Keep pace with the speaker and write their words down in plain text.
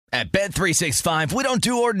At Bet365, we don't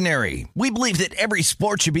do ordinary. We believe that every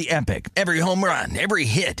sport should be epic. Every home run, every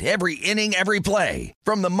hit, every inning, every play.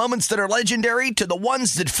 From the moments that are legendary to the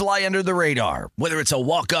ones that fly under the radar. Whether it's a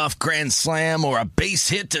walk-off grand slam or a base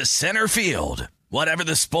hit to center field. Whatever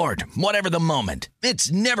the sport, whatever the moment.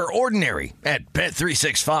 It's never ordinary at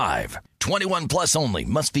Bet365. 21 plus only.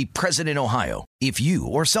 Must be present in Ohio. If you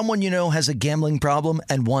or someone you know has a gambling problem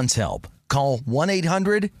and wants help, call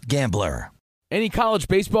 1-800-GAMBLER. Any college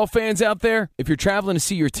baseball fans out there? If you're traveling to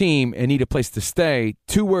see your team and need a place to stay,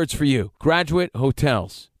 2 words for you: Graduate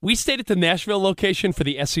Hotels. We stayed at the Nashville location for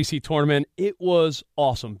the SEC tournament. It was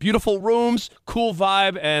awesome. Beautiful rooms, cool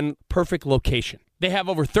vibe, and perfect location. They have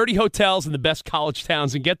over 30 hotels in the best college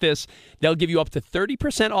towns, and get this, they'll give you up to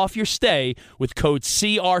 30% off your stay with code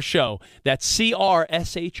CRSHOW. That's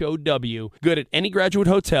CRSHOW. Good at any Graduate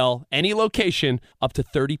Hotel, any location, up to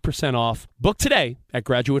 30% off. Book today at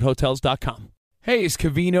graduatehotels.com. Hey, it's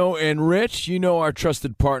Cavino and Rich. You know our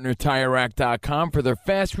trusted partner, TireRack.com, for their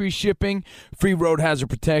fast reshipping, free road hazard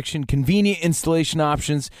protection, convenient installation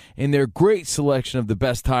options, and their great selection of the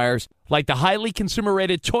best tires, like the highly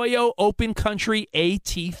consumer-rated Toyo Open Country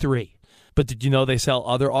AT3. But did you know they sell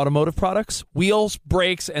other automotive products? Wheels,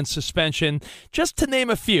 brakes, and suspension, just to name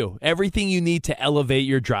a few. Everything you need to elevate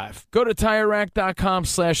your drive. Go to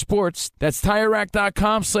TireRack.com/sports. That's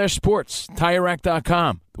TireRack.com/sports.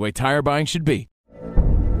 TireRack.com, the way tire buying should be.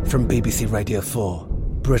 From BBC Radio 4,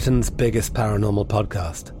 Britain's biggest paranormal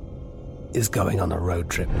podcast is going on a road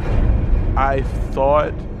trip. I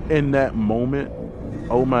thought in that moment,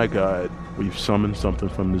 oh my God, we've summoned something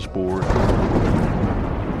from this board.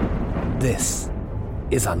 This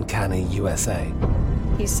is Uncanny USA.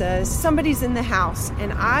 He says, somebody's in the house,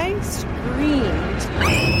 and I screamed.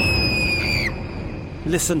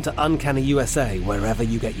 Listen to Uncanny USA wherever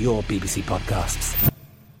you get your BBC podcasts,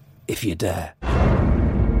 if you dare.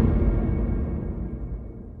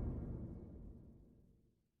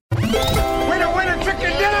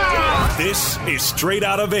 This is Straight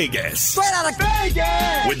Outta Vegas. Straight Outta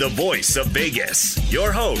Vegas! With the voice of Vegas,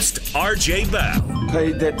 your host, RJ Bell.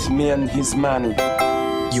 Pay that man his money.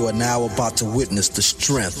 You are now about to witness the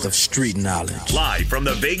strength of street knowledge. Live from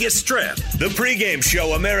the Vegas Strip, the pregame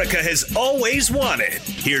show America has always wanted.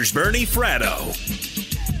 Here's Bernie Fratto.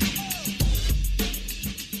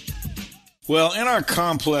 Well, in our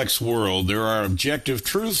complex world, there are objective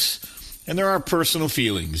truths and there are personal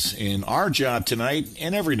feelings. And our job tonight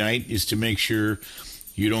and every night is to make sure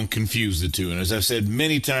you don't confuse the two. And as I've said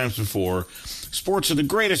many times before, sports are the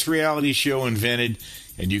greatest reality show invented,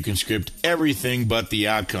 and you can script everything but the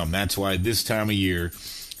outcome. That's why this time of year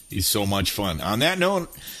is so much fun. On that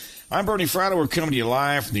note, I'm Bernie Fratto. We're coming to you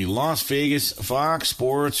live from the Las Vegas Fox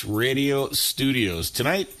Sports Radio studios.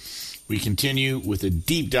 Tonight, we continue with a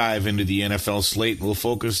deep dive into the NFL slate. We'll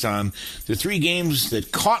focus on the 3 games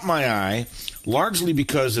that caught my eye, largely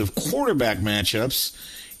because of quarterback matchups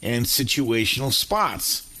and situational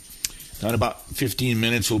spots. Now, in about 15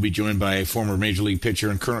 minutes, we'll be joined by former Major League pitcher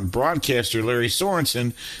and current broadcaster Larry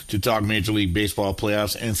Sorensen to talk Major League Baseball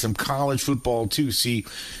playoffs and some college football, too. See,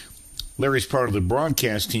 Larry's part of the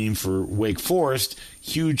broadcast team for Wake Forest.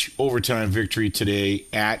 Huge overtime victory today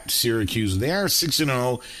at Syracuse. They are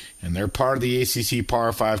 6-0, and they're part of the ACC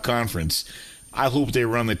Power 5 Conference. I hope they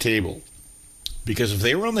run the table. Because if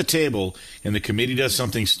they run the table and the committee does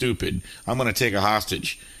something stupid, I'm going to take a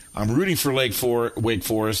hostage. I'm rooting for Wake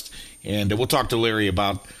Forest, and we'll talk to Larry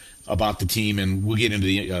about the team, and we'll get into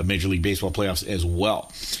the Major League Baseball playoffs as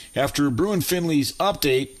well. After Bruin Finley's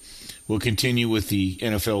update, we'll continue with the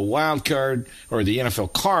NFL wild card, or the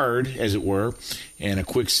NFL card, as it were, and a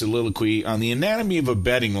quick soliloquy on the anatomy of a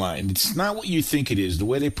betting line. It's not what you think it is. The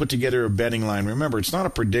way they put together a betting line, remember, it's not a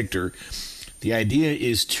predictor. The idea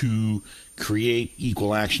is to create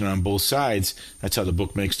equal action on both sides. That's how the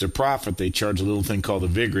book makes their profit. They charge a little thing called the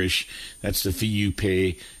vigorish. That's the fee you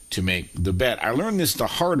pay to make the bet. I learned this the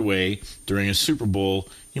hard way during a Super Bowl.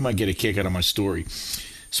 You might get a kick out of my story.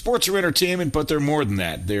 Sports are entertainment, but they're more than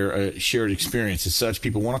that. They're a shared experience. As such,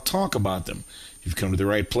 people want to talk about them. You've come to the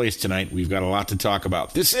right place tonight. We've got a lot to talk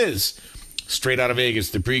about. This is Straight Outta Vegas,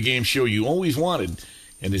 the pregame show you always wanted.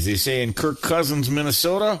 And as they say in Kirk Cousins,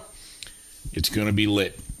 Minnesota, it's going to be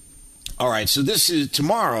lit. All right, so this is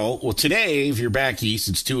tomorrow. Well, today, if you're back east,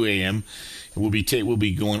 it's 2 a.m. We'll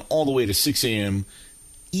be going all the way to 6 a.m.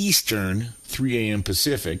 Eastern, 3 a.m.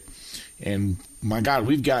 Pacific. And, my God,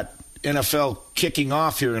 we've got NFL kicking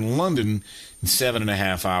off here in London in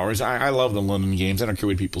 7.5 hours. I love the London games. I don't care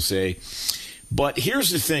what people say. But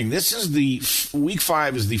here's the thing. This is Week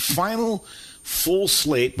 5 is the final full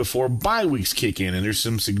slate before bye weeks kick in, and there's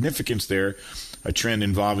some significance there. a trend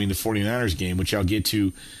involving the 49ers game, which I'll get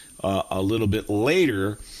to a little bit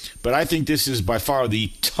later. But I think this is by far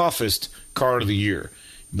the toughest card of the year.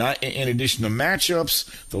 Not in addition to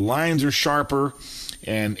matchups, the lines are sharper,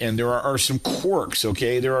 and there are some quirks,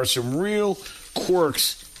 okay? There are some real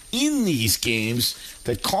quirks in these games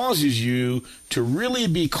that causes you to really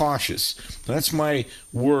be cautious. That's my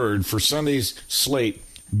word for Sunday's slate,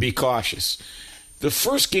 be cautious. The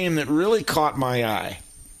first game that really caught my eye,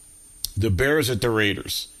 the Bears at the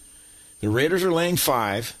Raiders. The Raiders are laying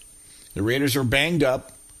 5. The Raiders are banged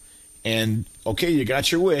up. And, okay, you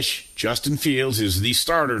got your wish. Justin Fields is the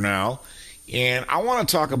starter now. And I want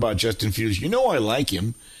to talk about Justin Fields. You know I like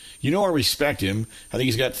him. You know I respect him. I think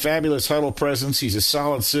he's got fabulous huddle presence. He's a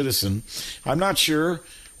solid citizen. I'm not sure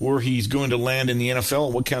where he's going to land in the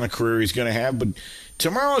NFL, what kind of career he's going to have. But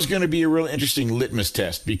tomorrow is going to be a real interesting litmus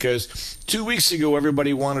test because 2 weeks ago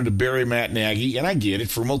everybody wanted to bury Matt Nagy, and I get it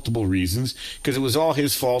for multiple reasons because it was all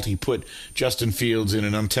his fault. He put Justin Fields in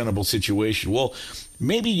an untenable situation. Well,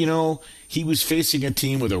 maybe, he was facing a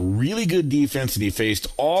team with a really good defense and he faced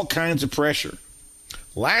all kinds of pressure.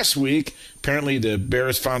 Last week, apparently the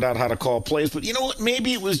Bears found out how to call plays, but you know what?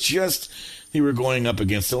 Maybe it was just they were going up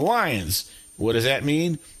against the Lions. What does that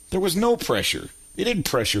mean? There was no pressure. They didn't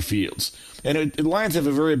pressure Fields. And the Lions have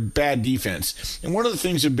a very bad defense. And one of the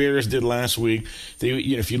things the Bears did last week,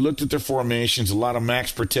 if you looked at their formations, a lot of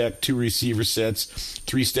max protect, 2 receiver sets,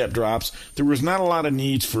 3-step drops. There was not a lot of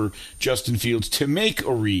needs for Justin Fields to make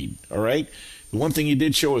a read, all right? The one thing he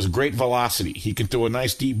did show is great velocity. He can throw a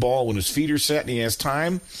nice deep ball when his feet are set and he has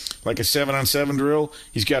time, like a 7-on-7 drill.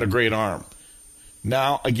 He's got a great arm.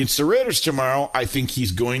 Now, against the Raiders tomorrow, I think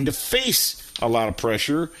he's going to face a lot of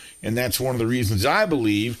pressure, and that's one of the reasons I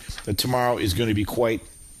believe that tomorrow is going to be quite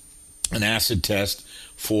an acid test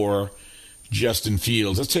for Justin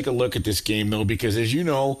Fields. Let's take a look at this game, though, because as you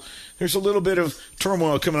know, there's a little bit of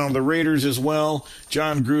turmoil coming out of the Raiders as well.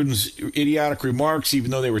 John Gruden's idiotic remarks,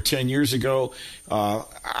 even though they were 10 years ago,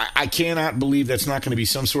 I cannot believe that's not going to be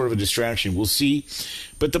some sort of a distraction. We'll see.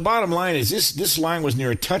 But the bottom line is this line was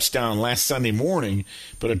near a touchdown last Sunday morning,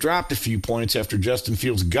 but it dropped a few points after Justin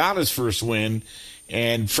Fields got his first win.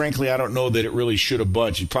 And frankly, I don't know that it really should have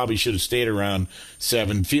budged. He probably should have stayed around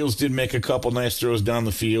 7. Fields did make a couple nice throws down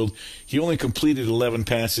the field. He only completed 11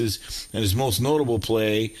 passes, and his most notable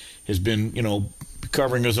play has been,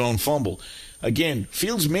 covering his own fumble. Again,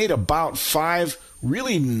 Fields made about 5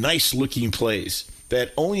 really nice-looking plays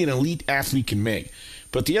that only an elite athlete can make.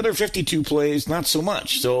 But the other 52 plays, not so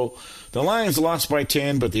much. So the Lions lost by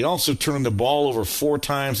 10, but they also turned the ball over 4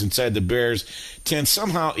 times inside the Bears 10.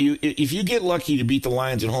 Somehow, if you get lucky to beat the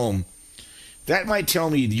Lions at home, that might tell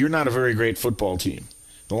me you're not a very great football team.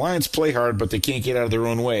 The Lions play hard, but they can't get out of their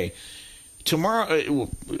own way. Tomorrow,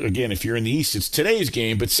 again, if you're in the East, it's today's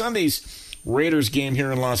game, but Sunday's Raiders game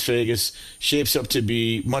here in Las Vegas shapes up to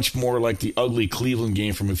be much more like the ugly Cleveland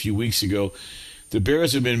game from a few weeks ago. The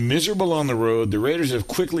Bears have been miserable on the road. The Raiders have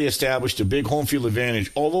quickly established a big home field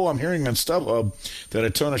advantage, although I'm hearing on StubHub that a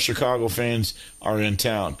ton of Chicago fans are in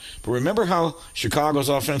town. But remember how Chicago's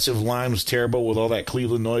offensive line was terrible with all that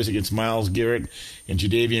Cleveland noise against Myles Garrett and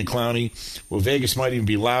Jadeveon Clowney? Well, Vegas might even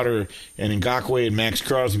be louder, and Ngakoue and Max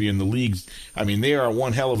Crosby in the league. I mean, they are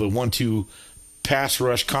one hell of a 1-2 pass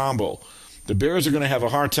rush combo. The Bears are going to have a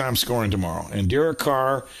hard time scoring tomorrow. And Derek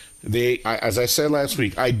Carr, as I said last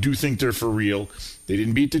week, I do think they're for real. They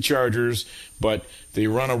didn't beat the Chargers, but they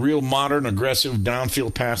run a real modern, aggressive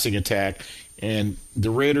downfield passing attack. And the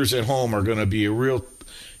Raiders at home are going to be a real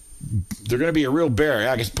bear.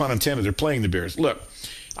 I guess pun intended. They're playing the Bears. Look,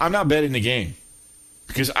 I'm not betting the game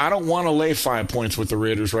because I don't want to lay 5 points with the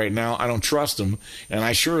Raiders right now. I don't trust them, and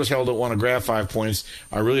I sure as hell don't want to grab 5 points.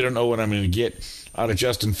 I really don't know what I'm going to get out of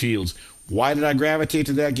Justin Fields. Why did I gravitate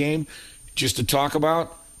to that game? Just to talk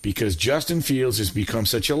about? Because Justin Fields has become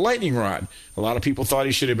such a lightning rod. A lot of people thought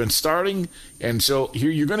he should have been starting, and so here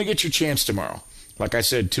you're going to get your chance tomorrow. Like I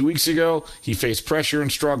said, 2 weeks ago, he faced pressure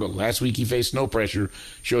and struggled. Last week, he faced no pressure,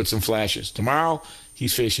 showed some flashes. Tomorrow,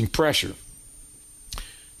 he's facing pressure.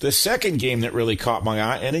 The second game that really caught my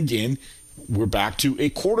eye, and again, we're back to a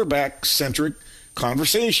quarterback-centric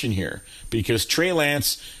conversation here, because Trey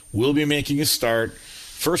Lance will be making his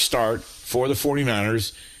first start for the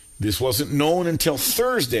 49ers. This wasn't known until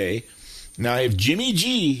Thursday. Now, if Jimmy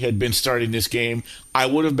G had been starting this game, I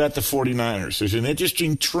would have bet the 49ers. There's an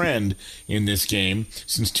interesting trend in this game.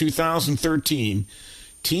 Since 2013,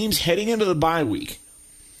 teams heading into the bye week,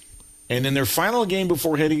 and in their final game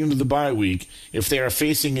before heading into the bye week, if they are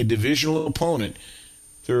facing a divisional opponent,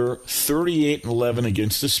 they're 38-11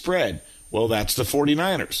 against the spread. Well, that's the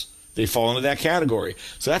 49ers. They fall into that category.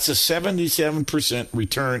 So that's a 77%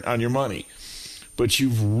 return on your money. but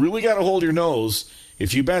you've really got to hold your nose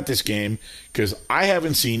if you bet this game, because I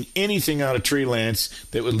haven't seen anything out of Trey Lance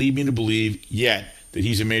that would lead me to believe yet that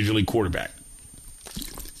he's a major league quarterback.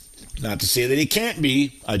 Not to say that he can't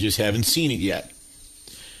be, I just haven't seen it yet.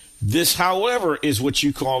 This, however, is what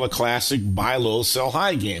you call a classic buy low, sell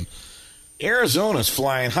high game. Arizona's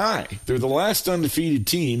flying high. They're the last undefeated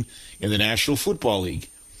team in the National Football League.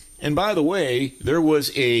 And by the way, there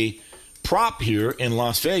was a prop here in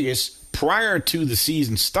Las Vegas prior to the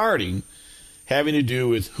season starting having to do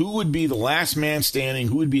with who would be the last man standing,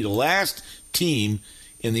 who would be the last team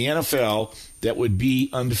in the NFL that would be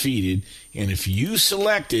undefeated. And if you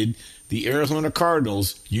selected the Arizona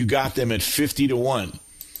Cardinals, you got them at 50-1.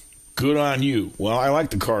 Good on you. Well, I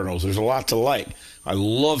like the Cardinals. There's a lot to like. I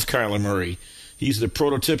love Kyler Murray. He's the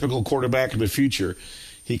prototypical quarterback of the future.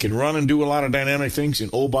 He can run and do a lot of dynamic things. And,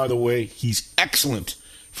 oh, by the way, he's excellent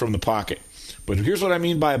from the pocket. But here's what I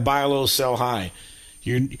mean by buy low, sell high.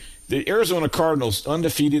 The Arizona Cardinals,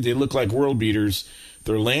 undefeated, they look like world beaters.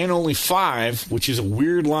 They're laying only 5, which is a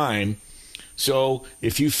weird line. So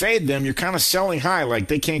if you fade them, you're kind of selling high, like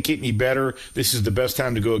they can't get any better. This is the best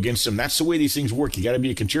time to go against them. That's the way these things work. You got to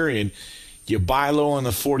be a contrarian. You buy low on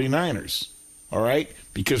the 49ers, all right?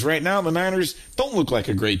 Because right now the Niners don't look like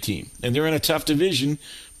a great team, and they're in a tough division,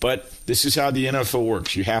 but this is how the NFL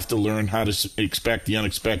works. You have to learn how to expect the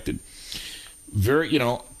unexpected.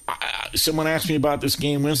 Someone asked me about this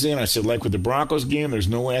game Wednesday, and I said, like with the Broncos game, there's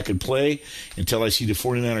no way I could play until I see the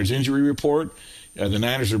 49ers injury report. The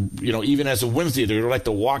Niners are, even as of Wednesday, they're like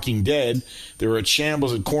the Walking Dead. They're at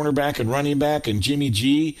shambles at cornerback and running back and Jimmy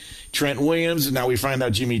G, Trent Williams. And now we find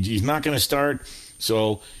out Jimmy G's not going to start.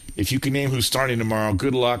 So if you can name who's starting tomorrow,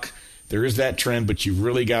 good luck. There is that trend, but you've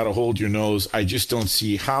really got to hold your nose. I just don't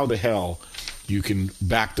see how the hell you can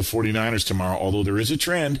back the 49ers tomorrow, although there is a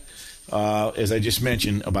trend, as I just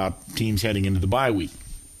mentioned, about teams heading into the bye week.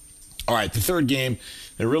 All right, the third game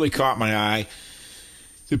that really caught my eye.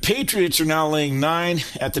 The Patriots are now laying 9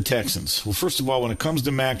 at the Texans. Well, first of all, when it comes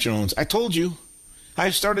to Mac Jones, I told you. I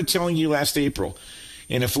started telling you last April.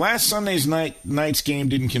 And if last Sunday's night's game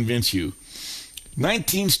didn't convince you,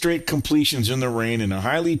 19 straight completions in the rain in a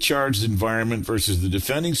highly charged environment versus the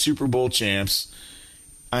defending Super Bowl champs,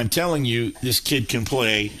 I'm telling you, this kid can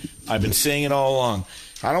play. I've been saying it all along.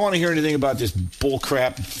 I don't want to hear anything about this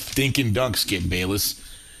bullcrap dink and dunk, Skip Bayless.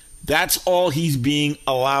 That's all he's being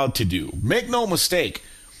allowed to do. Make no mistake.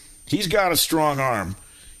 He's got a strong arm.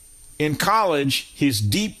 In college, his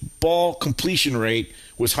deep ball completion rate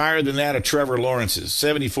was higher than that of Trevor Lawrence's,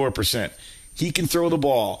 74%. He can throw the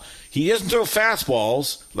ball. He doesn't throw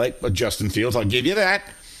fastballs like Justin Fields, I'll give you that.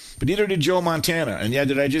 But neither did Joe Montana. And yeah,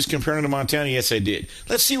 did I just compare him to Montana? Yes, I did.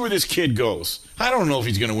 Let's see where this kid goes. I don't know if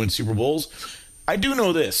he's going to win Super Bowls. I do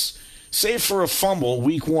know this. Save for a fumble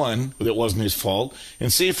week 1 that wasn't his fault,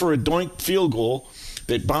 and save for a doink field goal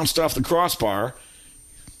that bounced off the crossbar,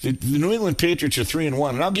 the New England Patriots are 3-1.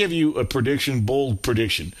 And I'll give you a prediction, bold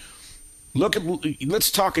prediction. Let's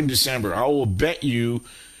talk in December. I will bet you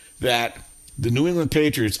that the New England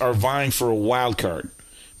Patriots are vying for a wild card.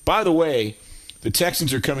 By the way, the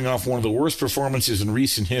Texans are coming off one of the worst performances in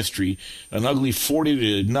recent history, an ugly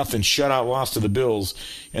 40-0 shutout loss to the Bills,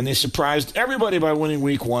 and they surprised everybody by winning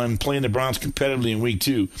Week 1, playing the Browns competitively in Week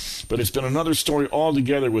 2. But it's been another story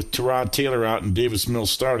altogether with Tyrod Taylor out and Davis Mills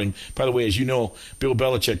starting. By the way, as you know, Bill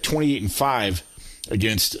Belichick 28-5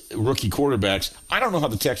 against rookie quarterbacks. I don't know how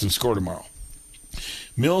the Texans score tomorrow.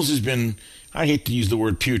 Mills has been, I hate to use the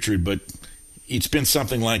word putrid, but it's been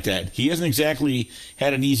something like that. He hasn't exactly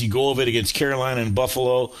had an easy go of it against Carolina and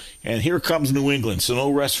Buffalo. And here comes New England, so no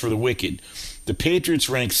rest for the wicked. The Patriots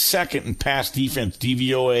rank second in pass defense,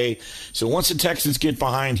 DVOA. So once the Texans get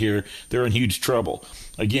behind here, they're in huge trouble.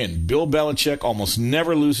 Again, Bill Belichick almost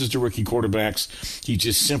never loses to rookie quarterbacks. He's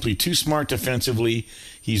just simply too smart defensively.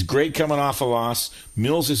 He's great coming off a loss.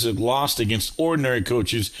 Mills is lost against ordinary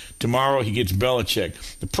coaches. Tomorrow he gets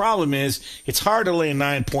Belichick. The problem is it's hard to lay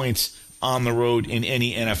 9 points on the road in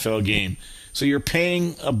any NFL game. So you're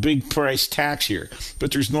paying a big price tax here,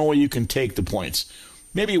 but there's no way you can take the points.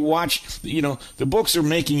 Maybe watch, the books are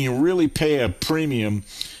making you really pay a premium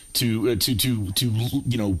to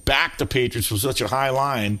back the Patriots with such a high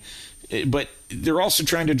line, but they're also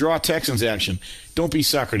trying to draw Texans action. Don't be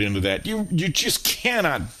suckered into that. You just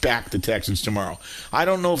cannot back the Texans tomorrow. I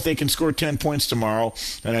don't know if they can score 10 points tomorrow,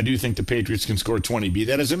 and I do think the Patriots can score 20. Be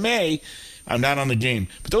that as it may, I'm not on the game.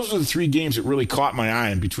 But those are the 3 games that really caught my eye.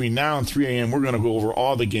 And between now and 3 a.m., we're going to go over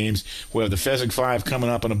all the games. We'll have the Fezzik 5 coming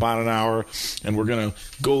up in about an hour, and we're going to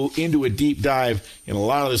go into a deep dive in a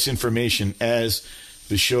lot of this information as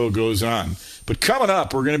the show goes on. But coming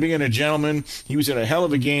up, we're going to bring in a gentleman. He was at a hell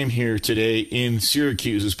of a game here today in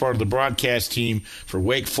Syracuse as part of the broadcast team for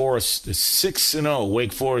Wake Forest, the 6-0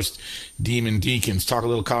 Wake Forest Demon Deacons. Talk a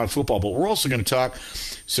little college football, but we're also going to talk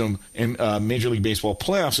some Major League Baseball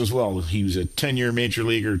playoffs as well. He was a 10-year major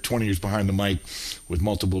leaguer, 20 years behind the mic with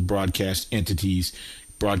multiple broadcast entities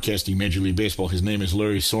broadcasting Major League Baseball. His name is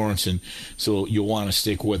Larry Sorensen, so you'll want to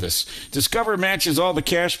stick with us. Discover matches all the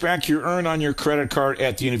cash back you earn on your credit card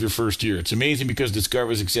at the end of your first year. It's amazing because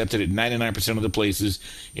Discover is accepted at 99% of the places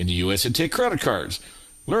in the U.S. that take credit cards.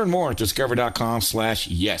 Learn more at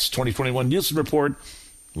discover.com/yes. 2021 Nielsen Report.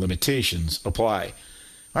 Limitations apply.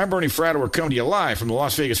 I'm Bernie Fratto. We're coming to you live from the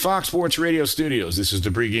Las Vegas Fox Sports Radio studios. This is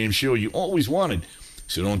the pregame show you always wanted.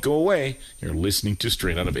 So don't go away. You're listening to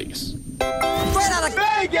Straight Outta Vegas. Straight Outta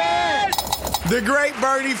Vegas! The great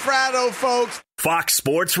Bernie Fratto, folks. Fox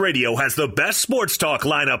Sports Radio has the best sports talk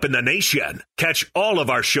lineup in the nation. Catch all of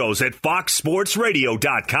our shows at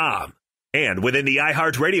foxsportsradio.com. And within the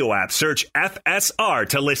iHeartRadio app, search FSR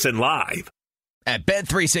to listen live. At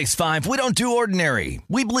Bet365, we don't do ordinary.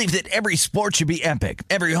 We believe that every sport should be epic.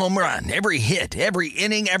 Every home run, every hit, every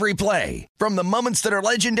inning, every play. From the moments that are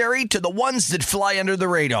legendary to the ones that fly under the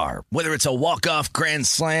radar. Whether it's a walk-off grand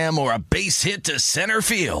slam or a base hit to center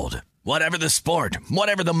field. Whatever the sport,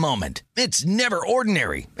 whatever the moment. It's never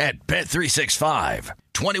ordinary at Bet365.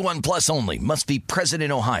 21 plus only. Must be present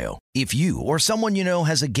in Ohio. If you or someone you know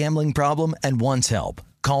has a gambling problem and wants help,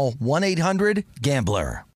 call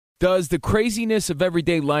 1-800-GAMBLER. Does the craziness of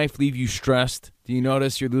everyday life leave you stressed? Do you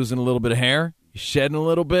notice you're losing a little bit of hair? You're shedding a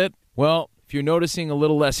little bit? Well, if you're noticing a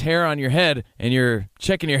little less hair on your head and you're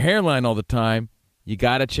checking your hairline all the time, you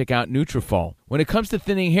got to check out Nutrafol. When it comes to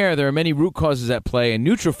thinning hair, there are many root causes at play, and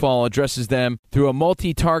Nutrafol addresses them through a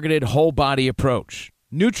multi-targeted whole-body approach.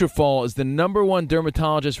 Nutrafol is the #1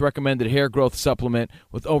 dermatologist-recommended hair growth supplement,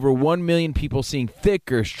 with over 1 million people seeing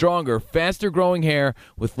thicker, stronger, faster-growing hair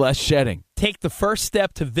with less shedding. Take the first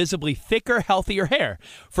step to visibly thicker, healthier hair.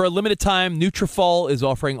 For a limited time, Nutrafol is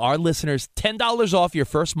offering our listeners $10 off your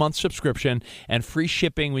first month subscription and free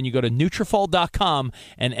shipping when you go to Nutrafol.com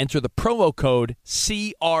and enter the promo code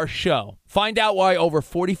CRSHOW. Find out why over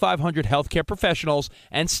 4,500 healthcare professionals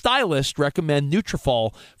and stylists recommend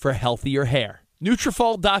Nutrafol for healthier hair.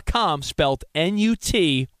 Nutrafol.com, spelled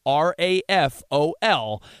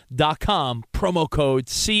Nutrafol.com, promo code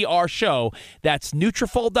CRSHOW. That's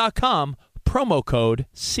Nutrafol.com, promo code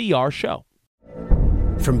CRSHOW.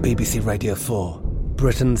 From BBC Radio 4,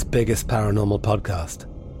 Britain's biggest paranormal podcast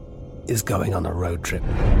is going on a road trip.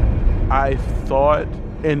 I thought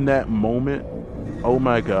in that moment, oh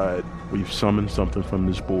my God, we've summoned something from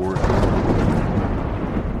this board.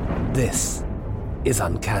 This is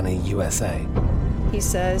Uncanny USA. He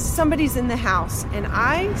says, somebody's in the house, and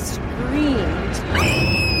I screamed.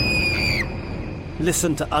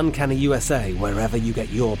 Listen to Uncanny USA wherever you get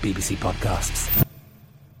your BBC podcasts,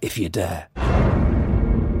 if you dare.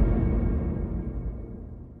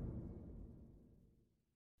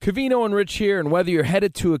 Covino and Rich here, and whether you're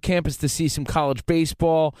headed to a campus to see some college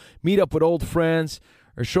baseball, meet up with old friends,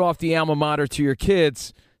 or show off the alma mater to your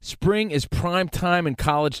kids, spring is prime time in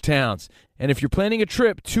college towns. And if you're planning a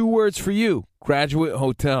trip, 2 words for you: Graduate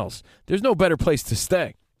Hotels. There's no better place to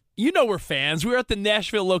stay. You know we're fans. We were at the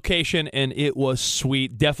Nashville location, and it was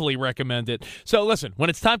sweet. Definitely recommend it. So listen, when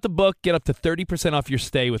it's time to book, get up to 30% off your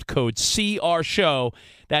stay with code CRSHOW.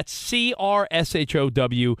 That's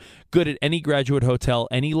CRSHOW. Good at any Graduate Hotel,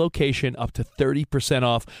 any location, up to 30%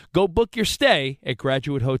 off. Go book your stay at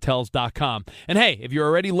graduatehotels.com. And hey, if you're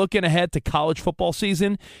already looking ahead to college football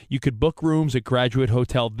season, you could book rooms at Graduate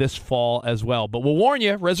Hotel this fall as well. But we'll warn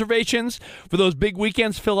you, reservations for those big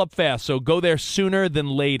weekends fill up fast, so go there sooner than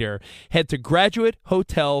later. Head to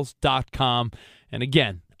graduatehotels.com. And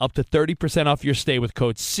again, up to 30% off your stay with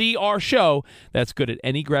code CRSHOW. That's good at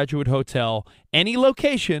any Graduate Hotel, any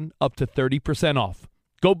location, up to 30% off.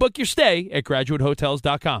 Go book your stay at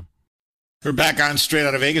graduatehotels.com. We're back on Straight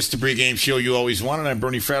Outta Vegas, the pregame show you always wanted. I'm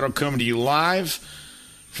Bernie Fratto coming to you live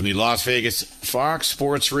from the Las Vegas Fox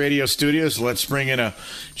Sports Radio studios. Let's bring in a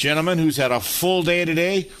gentleman who's had a full day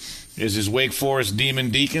today. As his Wake Forest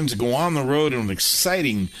Demon Deacons go on the road in an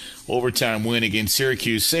exciting overtime win against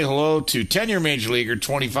Syracuse. Say hello to 10-year Major Leaguer,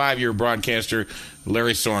 25-year broadcaster,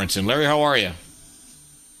 Larry Sorensen. Larry, how are you?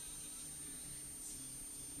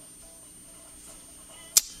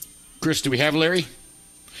 Chris, do we have Larry?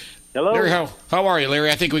 Hello. Larry, how are you, Larry?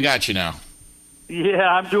 I think we got you now. Yeah,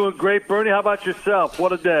 I'm doing great, Bernie. How about yourself?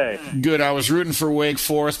 What a day. Good. I was rooting for Wake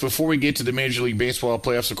Forest. Before we get to the Major League Baseball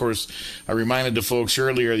playoffs, of course, I reminded the folks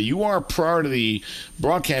earlier that you are part of the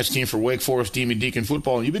broadcast team for Wake Forest Demon Deacon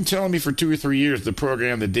football. And you've been telling me for 2 or 3 years the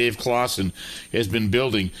program that Dave Clausen has been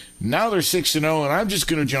building. Now they're 6-0, and I'm just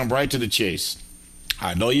going to jump right to the chase.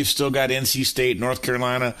 I know you've still got NC State, North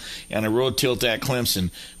Carolina, and a road tilt at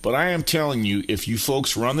Clemson. But I am telling you, if you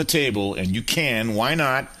folks run the table, and you can, why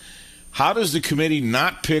not? How does the committee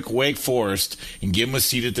not pick Wake Forest and give them a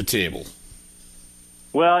seat at the table?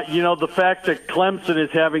 Well, the fact that Clemson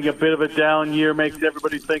is having a bit of a down year makes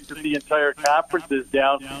everybody think that the entire conference is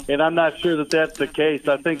down, and I'm not sure that that's the case.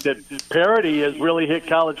 I think that parity has really hit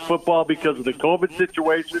college football because of the COVID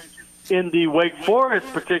situation. In the Wake Forest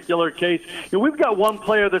particular case, we've got one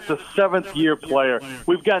player that's a seventh-year player.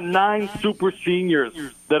 We've got 9 super seniors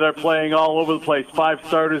that are playing all over the place, 5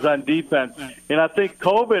 starters on defense. And I think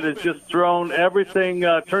COVID has just turned everything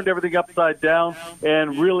upside down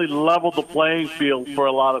and really leveled the playing field for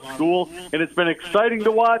a lot of schools. And it's been exciting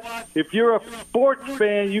to watch. If you're a sports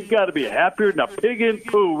fan, you've got to be happier than a pig in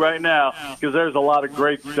poo right now because there's a lot of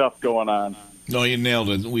great stuff going on. No, you nailed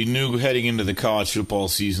it. We knew heading into the college football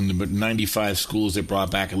season, but 95 schools that brought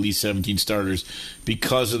back at least 17 starters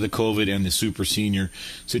because of the COVID and the super senior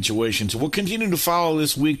situation. So we'll continue to follow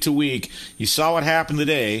this week to week. You saw what happened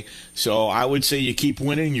today, so I would say you keep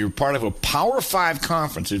winning. You're part of a Power 5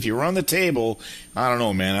 conference. If you run the table, I don't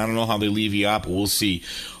know, man. I don't know how they leave you out, but we'll see.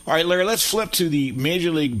 All right, Larry, let's flip to the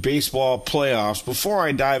Major League Baseball playoffs. Before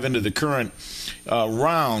I dive into the current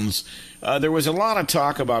rounds, there was a lot of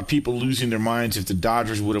talk about people losing their minds if the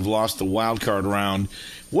Dodgers would have lost the wild card round.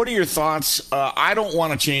 What are your thoughts? I don't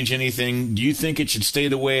want to change anything. Do you think it should stay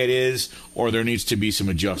the way it is, or there needs to be some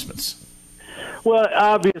adjustments? Well,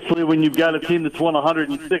 obviously, when you've got a team that's won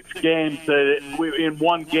 106 games that in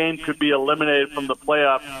one game could be eliminated from the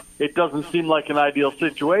playoffs, it doesn't seem like an ideal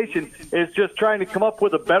situation. It's just trying to come up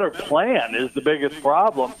with a better plan is the biggest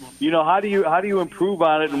problem. How do you improve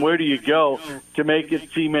on it, and where do you go to make it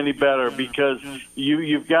seem any better? Because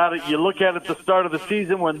you've got it. You look at it at the start of the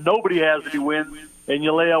season when nobody has any wins, and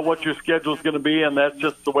you lay out what your schedule is going to be, and that's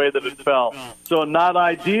just the way that it fell. So not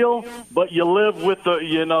ideal, but you live with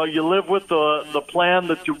the plan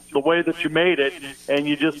the way that you made it, and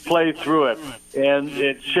you just play through it. And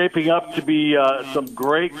it's shaping up to be some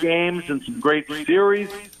great games and some great series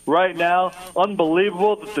right now.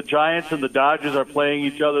 Unbelievable that the Giants and the Dodgers are playing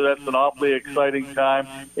each other. That's an awfully exciting time,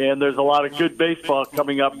 and there's a lot of good baseball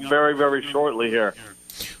coming up very, very shortly here.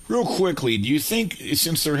 Real quickly, do you think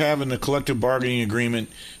since they're having a collective bargaining agreement,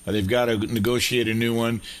 they've got to negotiate a new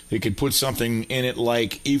one, they could put something in it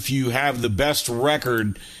like if you have the best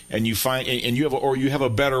record and you have a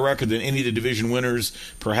better record than any of the division winners,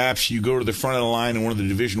 perhaps you go to the front of the line and one of the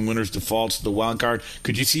division winners defaults to the wild card?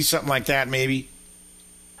 Could you see something like that maybe?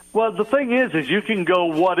 Well, the thing is you can go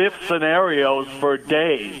what-if scenarios for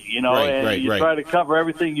days, you try to cover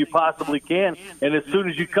everything you possibly can. And as soon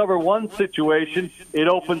as you cover one situation, it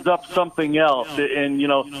opens up something else. And,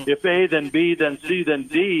 if A, then B, then C, then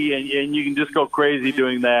D, and you can just go crazy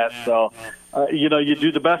doing that. So, you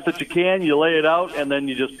do the best that you can, you lay it out, and then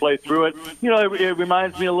you just play through it. It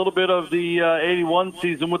reminds me a little bit of the 81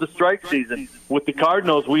 season with the strike season. With the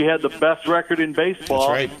Cardinals, we had the best record in baseball.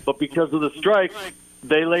 That's right. But because of the strikes,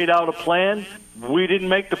 they laid out a plan. We didn't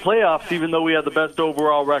make the playoffs, even though we had the best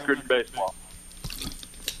overall record in baseball.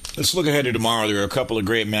 Let's look ahead to tomorrow. There are a couple of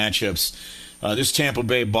great matchups. This Tampa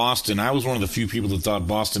Bay-Boston, I was one of the few people that thought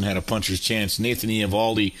Boston had a puncher's chance. Nathan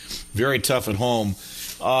Eovaldi, very tough at home.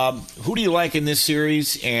 Who do you like in this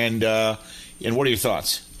series, and what are your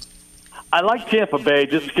thoughts? I like Tampa Bay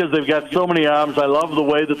just because they've got so many arms. I love the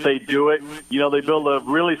way that they do it. They build a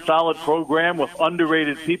really solid program with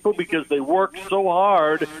underrated people because they work so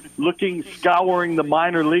hard scouring the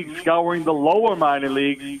minor leagues, scouring the lower minor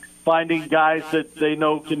leagues, finding guys that they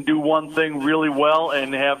know can do one thing really well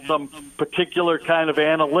and have some particular kind of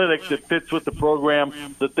analytics that fits with the program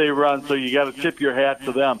that they run. So you got to tip your hat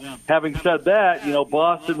to them. Having said that,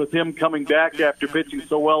 Boston, with him coming back after pitching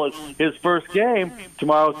so well as his first game,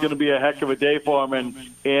 tomorrow's going to be a heck of a day for him.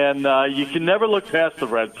 And you can never look past the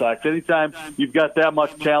Red Sox. Anytime you've got that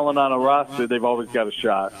much talent on a roster, they've always got a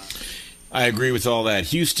shot. I agree with all that.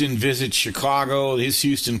 Houston visits Chicago. His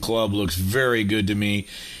Houston club looks very good to me.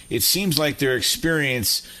 It seems like their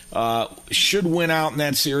experience should win out in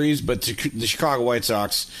that series, but the Chicago White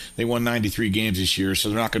Sox, they won 93 games this year, so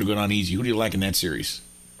they're not going to go down easy. Who do you like in that series?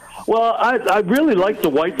 Well, I really like the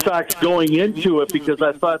White Sox going into it because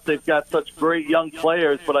I thought they've got such great young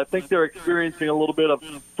players, but I think they're experiencing a little bit of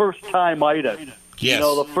first-time-itis. Yes.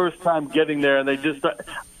 The first time getting there, and they just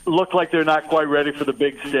look like they're not quite ready for the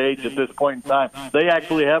big stage at this point in time. They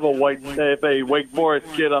actually have a Wake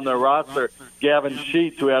Forest kid on their roster, Gavin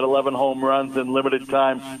Sheets, who had 11 home runs in limited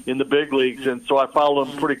time in the big leagues, and so I followed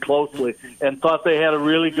them pretty closely and thought they had a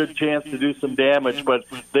really good chance to do some damage, but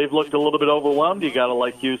they've looked a little bit overwhelmed. You got to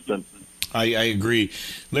like Houston. I agree.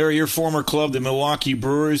 Larry, your former club, the Milwaukee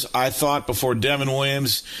Brewers, I thought before Devin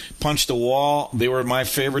Williams punched the wall, they were my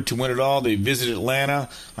favorite to win it all. They visited Atlanta.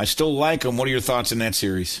 I still like them. What are your thoughts in that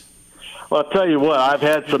series? Well, I'll tell you what, I've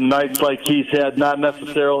had some nights like he's had, not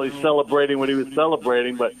necessarily celebrating what he was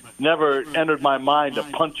celebrating, but never entered my mind to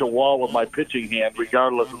punch a wall with my pitching hand,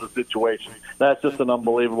 regardless of the situation. That's just an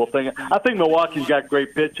unbelievable thing. I think Milwaukee's got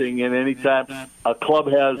great pitching, and anytime a club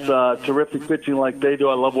has terrific pitching like they do,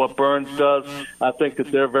 I love what Burns does. I think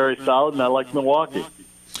that they're very solid, and I like Milwaukee.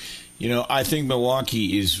 You know, I think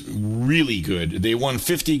Milwaukee is really good. They won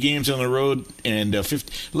 50 games on the road, and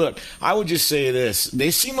 50. Look, I would just say this. They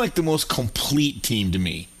seem like the most complete team to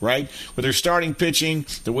me, right? With their starting pitching,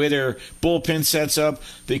 the way their bullpen sets up,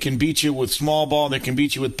 they can beat you with small ball, they can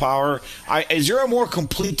beat you with power. Is there a more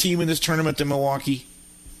complete team in this tournament than Milwaukee?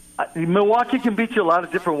 Milwaukee can beat you a lot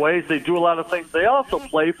of different ways. They do a lot of things. They also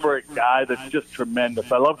play for a guy that's just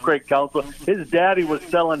tremendous. I love Craig Counsell. His daddy was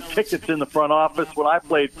selling tickets in the front office when I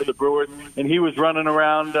played for the Brewers, and he was running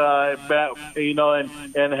around,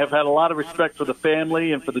 and have had a lot of respect for the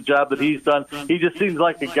family and for the job that he's done. He just seems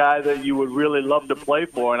like a guy that you would really love to play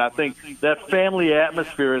for, and I think that family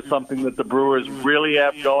atmosphere is something that the Brewers really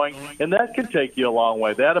have going, and that can take you a long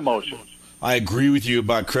way, that emotion. I agree with you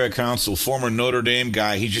about Craig Counsell, former Notre Dame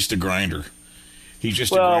guy. He's just a grinder. He's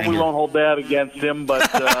just a grinder. We won't hold that against him, but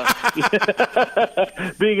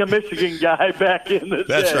being a Michigan guy back in the day.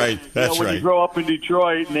 That's right. When you grow up in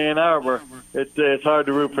Detroit and Ann Arbor, it's hard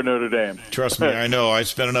to root for Notre Dame. Trust me, I know. I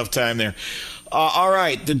spent enough time there. All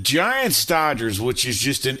right, the Giants-Dodgers, which is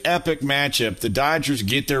just an epic matchup. The Dodgers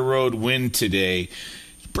get their road win today.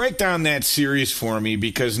 Break down that series for me,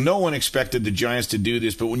 because no one expected the Giants to do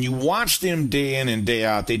this, but when you watch them day in and day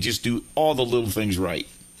out, they just do all the little things right.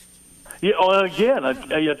 Yeah, well, again,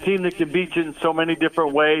 a team that can beat you in so many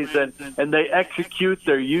different ways, and they execute.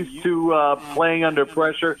 They're used to playing under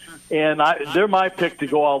pressure, and they're my pick to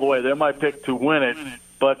go all the way. They're my pick to win it.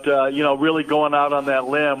 But, really going out on that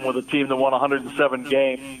limb with a team that won 107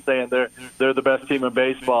 games, saying they're the best team in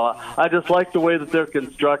baseball. I just like the way that they're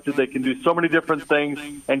constructed. They can do so many different things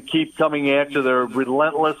and keep coming at you. They're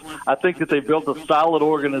relentless. I think that they built a solid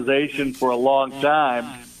organization for a long time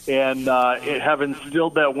and have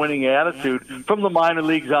instilled that winning attitude from the minor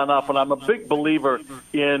leagues on up. And I'm a big believer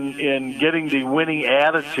in getting the winning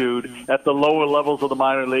attitude at the lower levels of the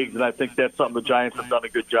minor leagues, and I think that's something the Giants have done a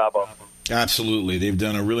good job of. Absolutely. They've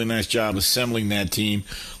done a really nice job assembling that team.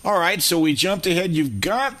 All right, so we jumped ahead. You've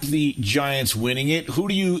got the Giants winning it. Who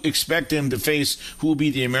do you expect them to face? Who will be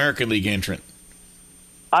the American League entrant?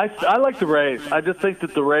 I like the Rays. I just think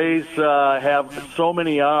that the Rays have so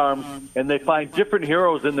many arms, and they find different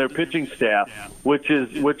heroes in their pitching staff, which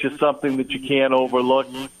is something that you can't overlook.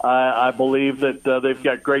 I believe that they've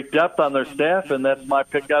got great depth on their staff, and that's my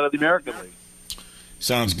pick out of the American League.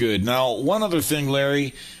 Sounds good. Now, one other thing,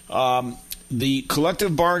 Larry. The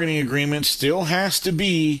collective bargaining agreement still has to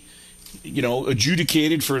be,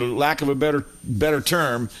 adjudicated, for lack of a better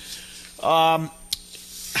term. Do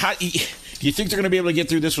you think they're going to be able to get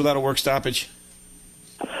through this without a work stoppage?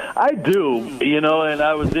 I do. And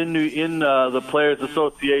I was in the Players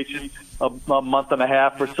Association a month and a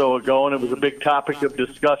half or so ago, and it was a big topic of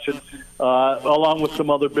discussion, along with some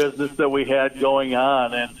other business that we had going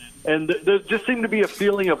on. And there just seemed to be a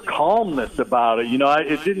feeling of calmness about it.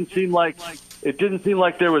 It didn't seem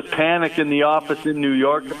like there was panic in the office in New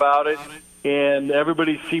York about it, and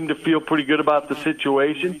everybody seemed to feel pretty good about the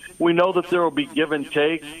situation. We know that there will be give and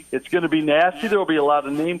take. It's going to be nasty. There will be a lot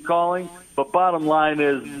of name calling, but bottom line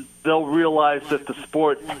is they'll realize that the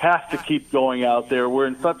sport has to keep going out there. We're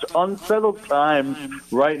in such unsettled times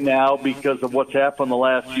right now because of what's happened the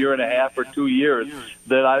last year and a half or 2 years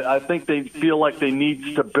that I think they feel like they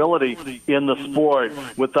need stability in the sport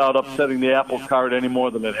without upsetting the apple cart any more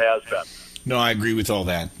than it has been. No, I agree with all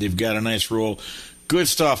that. They've got a nice role. Good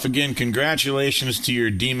stuff. Again, congratulations to your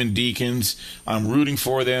Demon Deacons. I'm rooting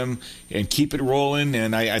for them, and keep it rolling.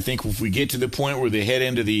 And I think if we get to the point where they head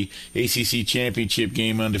into the ACC championship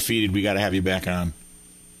game undefeated, we got to have you back on.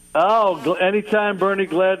 Oh, anytime, Bernie.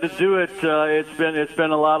 Glad to do it. It's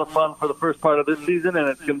been a lot of fun for the first part of this season, and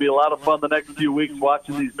it's going to be a lot of fun the next few weeks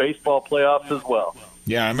watching these baseball playoffs as well.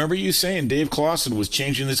 Yeah, I remember you saying Dave Clawson was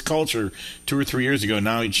changing this culture 2 or 3 years ago.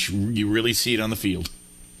 Now you really see it on the field.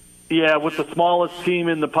 Yeah, with the smallest team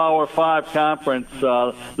in the Power 5 conference,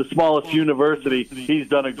 the smallest university, he's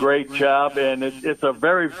done a great job, and it's a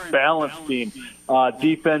very balanced team.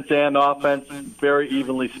 Defense and offense, very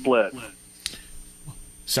evenly split.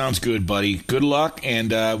 Sounds good, buddy. Good luck,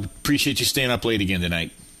 and appreciate you staying up late again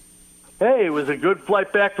tonight. Hey, it was a good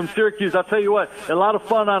flight back from Syracuse. I'll tell you what, a lot of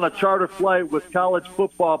fun on a charter flight with college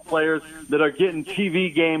football players that are getting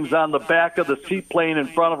TV games on the back of the seatplane in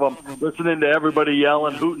front of them, listening to everybody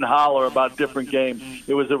yelling, hoot and holler about different games.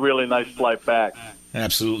 It was a really nice flight back.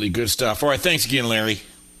 Absolutely. Good stuff. All right, thanks again, Larry.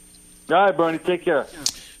 All right, Bernie, take care.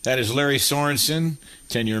 That is Larry Sorensen,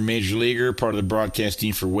 10-year major leaguer, part of the broadcast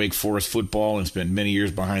team for Wake Forest football, and spent many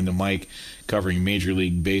years behind the mic covering Major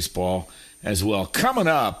League Baseball as well. Coming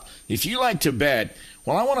up, if you like to bet,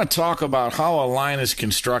 well, I want to talk about how a line is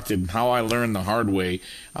constructed, how I learned the hard way.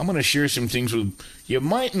 I'm going to share some things with you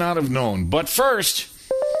might not have known. But first,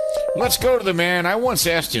 let's go to the man. I once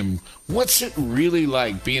asked him, what's it really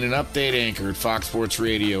like being an update anchor at Fox Sports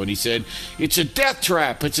Radio? And he said, it's a death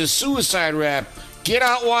trap. It's a suicide rap. Get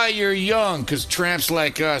out while you're young, because tramps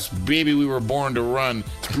like us, baby, we were born to run.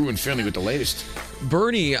 It's Brew and Finley with the latest.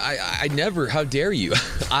 Bernie, I never, how dare you?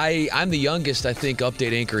 I'm the youngest, I think,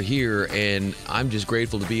 update anchor here, and I'm just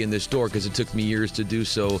grateful to be in this door because it took me years to do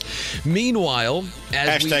so. Meanwhile,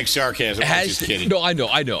 hashtag sarcasm. I'm just kidding. No, I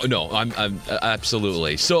know. No, I'm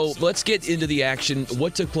absolutely. So let's get into the action.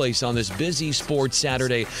 What took place on this busy sports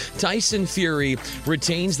Saturday? Tyson Fury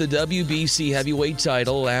retains the WBC heavyweight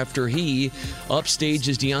title after he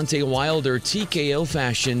upstages Deontay Wilder TKO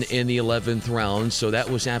fashion in the 11th round. So that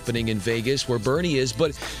was happening in Vegas, where Bernie is,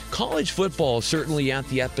 but college football certainly at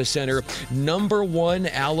the epicenter. Number 1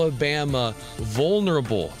 Alabama,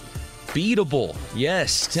 vulnerable, beatable.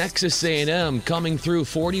 Yes, Texas A&M coming through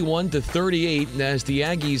 41-38 as the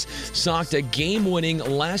Aggies socked a game-winning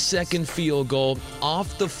last-second field goal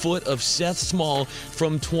off the foot of Seth Small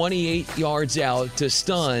from 28 yards out to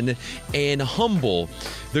stun and humble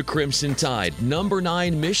the Crimson Tide. Number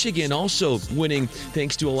 9 Michigan also winning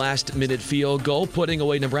thanks to a last-minute field goal, putting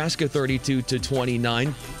away Nebraska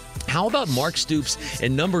 32-29. How about Mark Stoops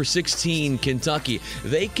and number 16 Kentucky?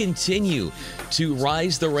 They continue to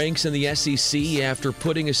rise the ranks in the SEC after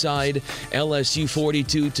putting aside LSU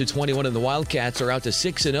 42-21, and the Wildcats are out to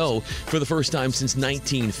 6-0 for the first time since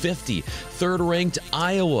 1950. Third-ranked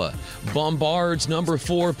Iowa bombards number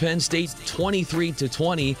 4 Penn State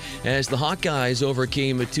 23-20 as the Hawkeyes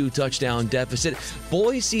overcame a 2-touchdown deficit.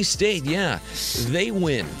 Boise State, they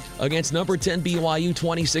win against number 10 BYU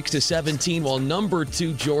 26-17, while number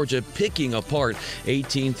 2 Georgia picking apart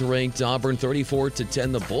 18th-ranked Auburn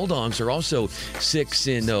 34-10. The Bulldogs are also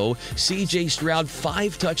 6-0. C.J. Stroud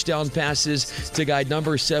 5 touchdown passes to guide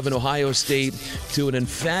number 7 Ohio State to an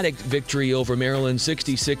emphatic victory over Maryland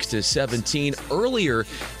 66-17. Earlier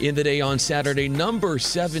in the day on Saturday, number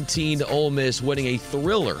 17 Ole Miss winning a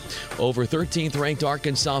thriller over 13th-ranked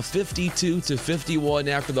Arkansas 52-51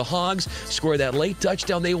 after the Hogs scored that late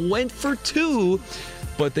touchdown. They went for 2,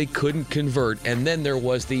 but they couldn't convert. And then there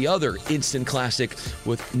was the other instant classic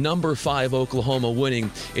with number 5 Oklahoma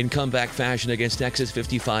winning in comeback fashion against Texas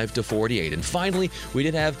 55-48. And finally, we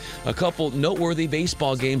did have a couple noteworthy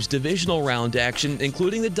baseball games, divisional round action,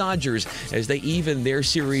 including the Dodgers as they evened their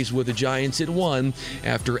series with the Giants at 1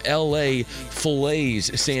 after LA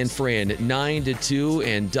fillets San Fran 9-2.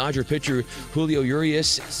 And Dodger pitcher Julio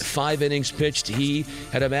Urias, 5 innings pitched. He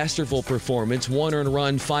had a masterful performance, 1 earned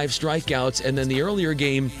run, 5 strikeouts. And then the earlier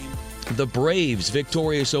game, the Braves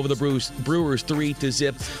victorious over the Brewers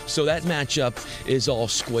 3-0. So that matchup is all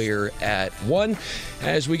square at 1.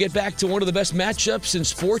 As we get back to one of the best matchups in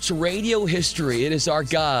sports radio history, it is our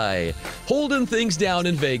guy holding things down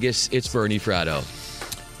in Vegas. It's Bernie Fratto.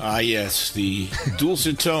 Yes, the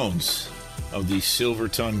dulcet tones of the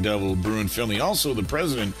Silver-Tongued Devil, Brew and Finley. Also the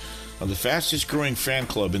president of the fastest growing fan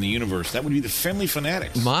club in the universe. That would be the Fenley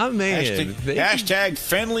Fanatics. My man. Hashtag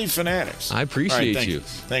Fenley Fanatics. I appreciate you.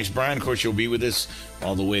 Thanks, Brian. Of course, you'll be with us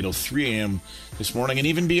all the way till 3 a.m. this morning and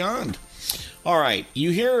even beyond. All right. You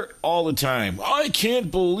hear all the time, I can't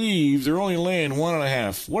believe they're only laying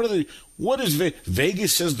 1.5. What is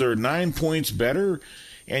Vegas says they're 9 points better?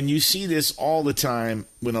 And you see this all the time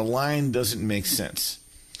when a line doesn't make sense.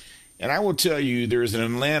 And I will tell you, there's an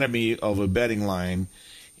anatomy of a betting line,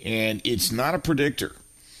 and it's not a predictor.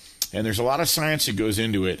 And there's a lot of science that goes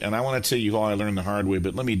into it. And I want to tell you how I learned the hard way,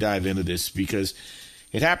 but let me dive into this because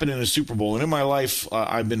it happened in a Super Bowl. And in my life,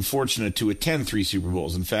 I've been fortunate to attend 3 Super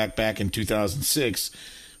Bowls. In fact, back in 2006,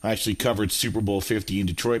 I actually covered Super Bowl 50 in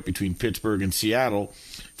Detroit between Pittsburgh and Seattle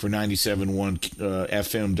for 97.1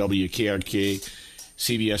 FM WKRK.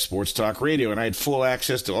 CBS Sports Talk Radio, and I had full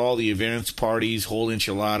access to all the events, parties, whole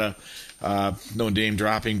enchilada. No name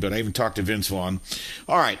dropping, but I even talked to Vince Vaughn.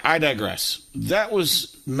 All right, I digress. That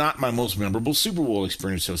was not my most memorable Super Bowl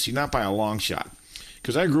experience, so see, not by a long shot.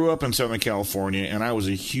 Because I grew up in Southern California, and I was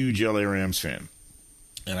a huge LA Rams fan.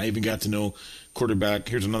 And I even got to know quarterback,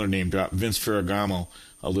 here's another name drop, Vince Ferragamo,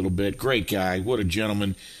 a little bit. Great guy. What a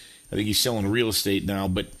gentleman. I think he's selling real estate now,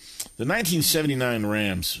 but the 1979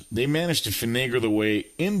 Rams, they managed to finagle their way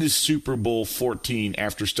into Super Bowl 14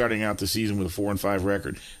 after starting out the season with a 4-5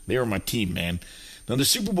 record. They were my team, man. Now, the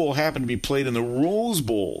Super Bowl happened to be played in the Rose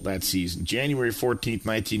Bowl that season, January 14th,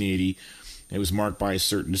 1980. It was marked by a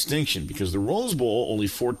certain distinction because the Rose Bowl, only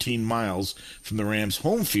 14 miles from the Rams'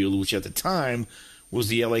 home field, which at the time was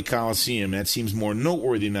the LA Coliseum. That seems more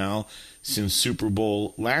noteworthy now since Super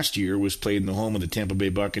Bowl last year was played in the home of the Tampa Bay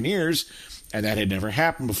Buccaneers, and that had never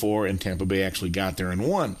happened before, and Tampa Bay actually got there and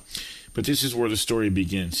won. But this is where the story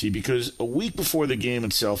begins. See, because a week before the game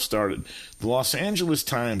itself started, the Los Angeles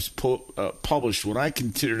Times published what I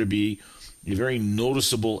consider to be a very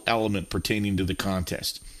noticeable element pertaining to the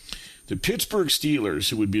contest. The Pittsburgh Steelers,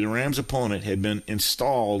 who would be the Rams' opponent, had been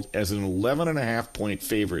installed as an 11.5-point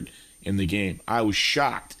favorite in the game. I was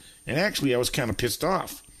shocked, and actually I was kind of pissed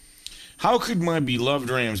off. How could my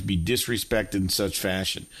beloved Rams be disrespected in such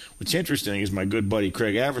fashion? What's interesting is my good buddy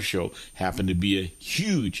Craig Avershow happened to be a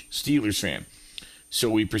huge Steelers fan.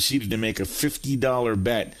 So we proceeded to make a $50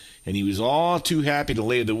 bet, and he was all too happy to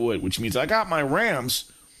lay the wood, which means I got my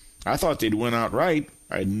Rams. I thought they'd win outright.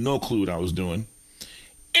 I had no clue what I was doing.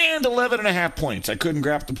 And 11.5 points. I couldn't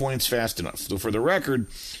grab the points fast enough. So for the record,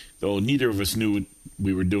 though neither of us knew what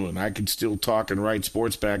we were doing, I could still talk and write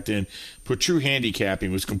sports back then, but true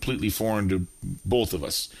handicapping was completely foreign to both of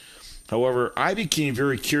us. However, I became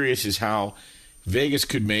very curious as how Vegas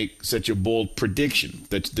could make such a bold prediction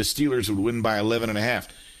that the Steelers would win by 11.5.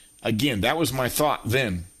 Again, that was my thought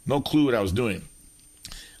then. No clue what I was doing.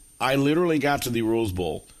 I literally got to the Rose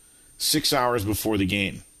Bowl 6 hours before the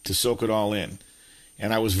game to soak it all in,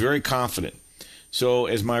 and I was very confident. So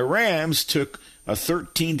as my Rams took a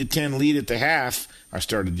 13-10 lead at the half, I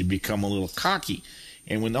started to become a little cocky.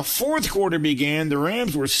 And when the fourth quarter began, the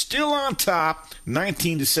Rams were still on top,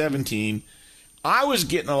 19-17. I was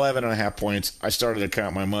getting 11.5 points. I started to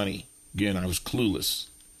count my money. Again, I was clueless.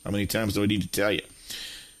 How many times do I need to tell you?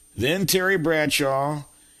 Then Terry Bradshaw,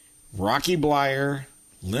 Rocky Bleier,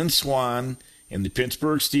 Lynn Swann, and the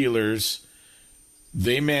Pittsburgh Steelers,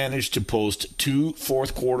 they managed to post 2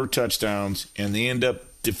 fourth-quarter touchdowns, and they end up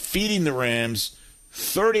defeating the Rams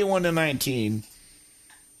 31-19.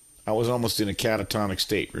 I was almost in a catatonic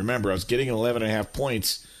state. Remember, I was getting 11.5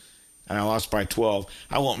 points, and I lost by 12.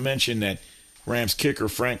 I won't mention that Rams kicker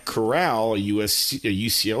Frank Corral, a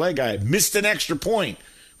UCLA guy, missed an extra point,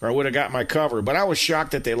 or I would have got my cover. But I was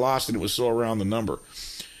shocked that they lost, and it was so around the number.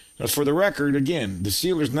 Now, for the record, again, the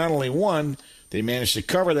Steelers not only won, they managed to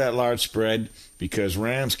cover that large spread because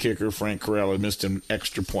Rams kicker Frank Corral had missed an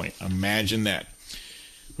extra point. Imagine that.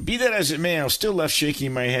 But be that as it may, I was still left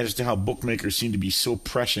shaking my head as to how bookmakers seem to be so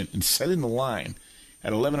prescient in setting the line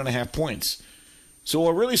at 11.5 points. So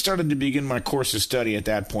I really started to begin my course of study at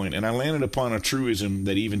that point, and I landed upon a truism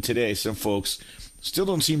that even today some folks still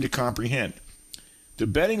don't seem to comprehend. The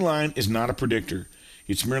betting line is not a predictor.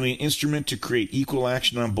 It's merely an instrument to create equal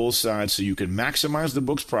action on both sides so you can maximize the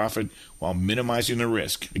book's profit while minimizing the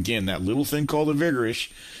risk. Again, that little thing called a vigorish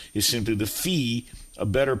is simply the fee a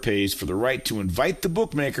bettor pays for the right to invite the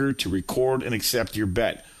bookmaker to record and accept your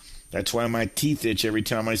bet. That's why my teeth itch every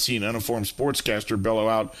time I see an uninformed sportscaster bellow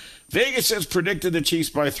out, Vegas has predicted the Chiefs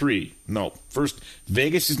by 3. No, first,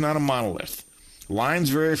 Vegas is not a monolith. Lines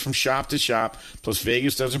vary from shop to shop, plus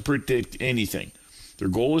Vegas doesn't predict anything. Their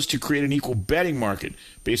goal is to create an equal betting market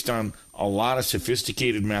based on a lot of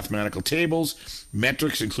sophisticated mathematical tables,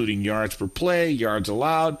 metrics including yards per play, yards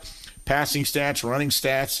allowed, passing stats, running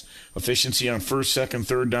stats, efficiency on first, second,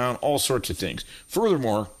 third down, all sorts of things.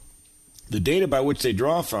 Furthermore, the data by which they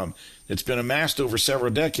draw from that's been amassed over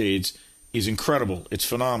several decades is incredible. It's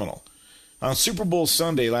phenomenal. On Super Bowl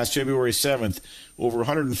Sunday, last February 7th, over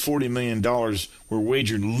 $140 million were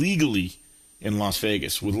wagered legally in Las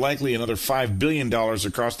Vegas, with likely another $5 billion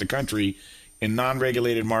across the country in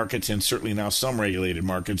non-regulated markets and certainly now some regulated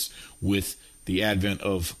markets with the advent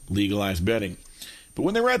of legalized betting. But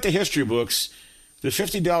when they were at the history books, the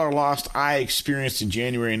 $50 loss I experienced in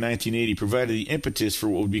January 1980 provided the impetus for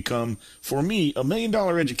what would become, for me, $1 million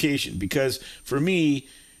education. Because for me,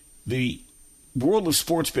 the world of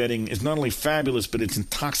sports betting is not only fabulous, but it's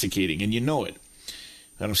intoxicating, and you know it.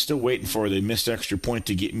 And I'm still waiting for the missed extra point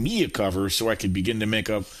to get me a cover so I could begin to make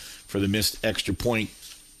up for the missed extra point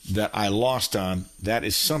that I lost on. That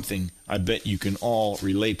is something I bet you can all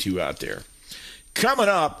relate to out there. Coming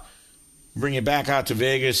up, bring it back out to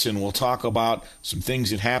Vegas, and we'll talk about some things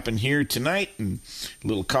that happened here tonight, and a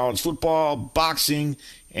little college football, boxing,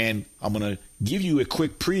 and I'm going to give you a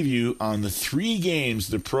quick preview on the 3 games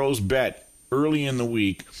the pros bet early in the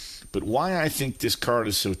week, but why I think this card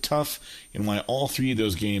is so tough and why all 3 of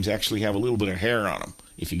those games actually have a little bit of hair on them,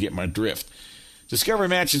 if you get my drift. Discover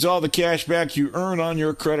matches all the cash back you earn on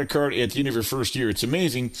your credit card at the end of your first year. It's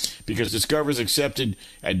amazing because Discover is accepted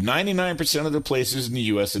at 99% of the places in the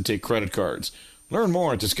U.S. that take credit cards. Learn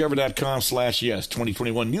more at discover.com/yes.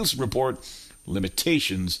 2021 Nielsen Report.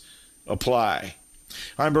 Limitations apply.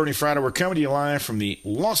 I'm Bernie Fratto. We're coming to you live from the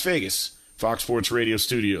Las Vegas Fox Sports Radio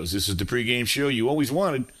studios. This is the pregame show you always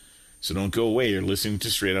wanted, so don't go away. You're listening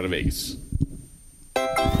to Straight Out of Vegas.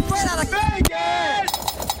 Straight Out of Vegas!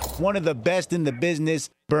 One of the best in the business,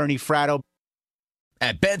 Bernie Fratto.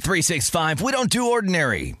 At Bet365, we don't do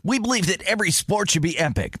ordinary. We believe that every sport should be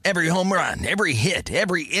epic. Every home run, every hit,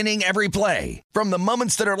 every inning, every play. From the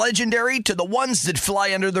moments that are legendary to the ones that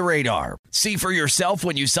fly under the radar. See for yourself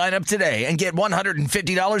when you sign up today and get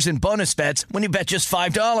 $150 in bonus bets when you bet just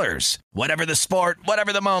 $5. Whatever the sport,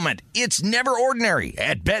 whatever the moment, it's never ordinary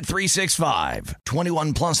at Bet365.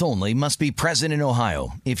 21 plus only. Must be present in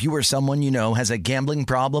Ohio. If you or someone you know has a gambling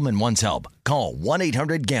problem and wants help, call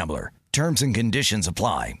 1-800-GAMBLER. Terms and conditions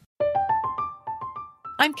apply.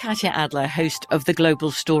 I'm Katya Adler, host of The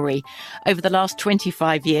Global Story. Over the last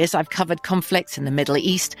 25 years, I've covered conflicts in the Middle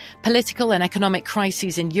East, political and economic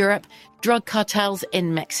crises in Europe, drug cartels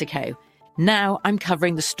in Mexico. Now I'm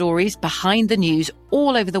covering the stories behind the news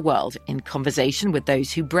all over the world in conversation with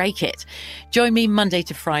those who break it. Join me Monday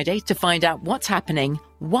to Friday to find out what's happening,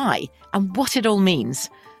 why, and what it all means.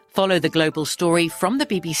 Follow The Global Story from the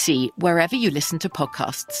BBC wherever you listen to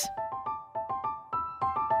podcasts.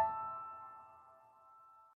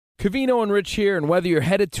 Covino and Rich here, and whether you're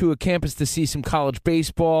headed to a campus to see some college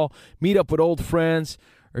baseball, meet up with old friends,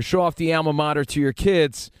 or show off the alma mater to your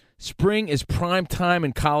kids, spring is prime time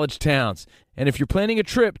in college towns. And if you're planning a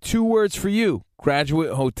trip, 2 words for you: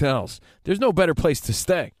 Graduate Hotels. There's no better place to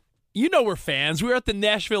stay. You know we're fans. We were at the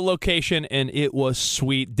Nashville location, and it was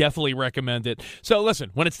sweet. Definitely recommend it. So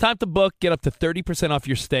listen, when it's time to book, get up to 30% off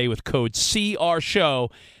your stay with code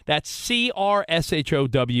CRSHOW. That's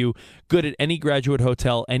CRSHOW. Good at any Graduate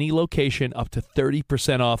Hotel, any location, up to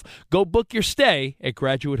 30% off. Go book your stay at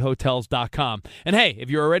graduatehotels.com. And hey, if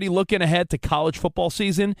you're already looking ahead to college football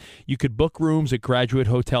season, you could book rooms at Graduate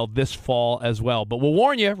Hotel this fall as well. But we'll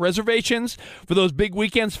warn you, reservations for those big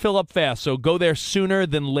weekends fill up fast, so go there sooner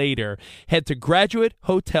than later. Head to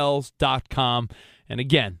graduatehotels.com. And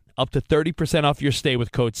again, up to 30% off your stay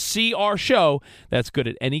with code CRSHOW. That's good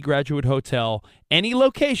at any Graduate Hotel, any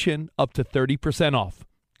location, up to 30% off.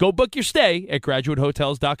 Go book your stay at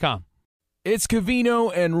graduatehotels.com. It's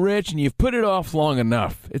Covino and Rich, and you've put it off long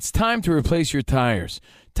enough. It's time to replace your tires.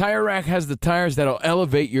 Tire Rack has the tires that'll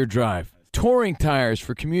elevate your drive. Touring tires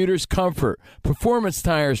for commuters' comfort, performance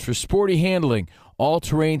tires for sporty handling,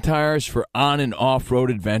 all-terrain tires for on- and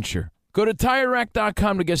off-road adventure. Go to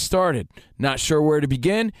TireRack.com to get started. Not sure where to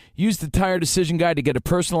begin? Use the Tire Decision Guide to get a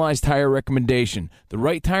personalized tire recommendation. The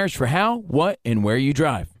right tires for how, what, and where you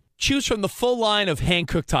drive. Choose from the full line of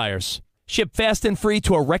hand-cooked tires. Ship fast and free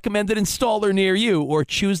to a recommended installer near you, or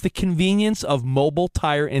choose the convenience of mobile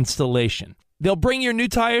tire installation. They'll bring your new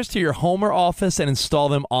tires to your home or office and install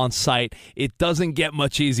them on site. It doesn't get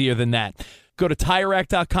much easier than that. Go to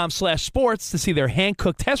TireRack.com/sports to see their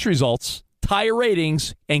hand-cooked test results, tire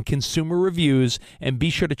ratings, and consumer reviews, and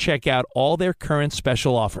be sure to check out all their current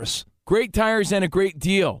special offers. Great tires and a great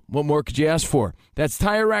deal. What more could you ask for? That's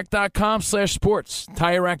TireRack.com/sports.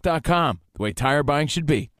 TireRack.com, the way tire buying should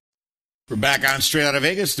be. We're back on Straight Out of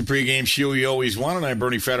Vegas, the pregame show you always wanted. I'm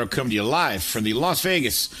Bernie Fratto, coming to you live from the Las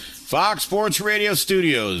Vegas Fox Sports Radio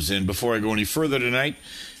studios. And before I go any further tonight,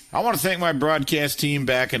 I want to thank my broadcast team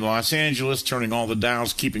back in Los Angeles, turning all the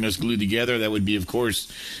dials, keeping us glued together. That would be, of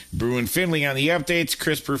course, Bruin Finley on the updates,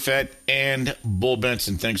 Chris Perfett, and Bull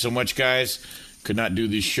Benson. Thanks so much, guys. Could not do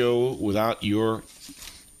this show without your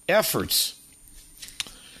efforts.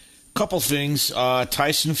 Couple things.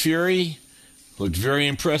 Tyson Fury looked very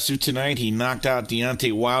impressive tonight. He knocked out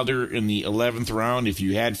Deontay Wilder in the 11th round. If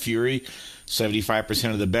you had Fury,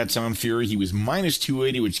 75% of the bets on Fury. He was minus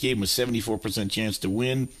 280, which gave him a 74% chance to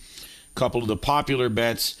win. Couple of the popular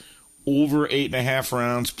bets, over 8.5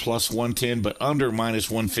 rounds, plus 110, but under minus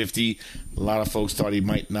 150. A lot of folks thought he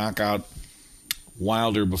might knock out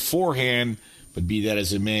Wilder beforehand, but be that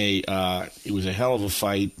as it may, it was a hell of a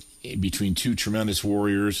fight between two tremendous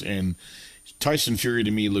warriors, and Tyson Fury,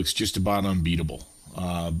 to me, looks just about unbeatable.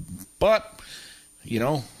 But,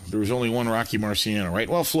 there was only one Rocky Marciano, right?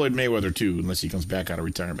 Well, Floyd Mayweather, too, unless he comes back out of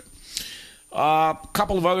retirement. A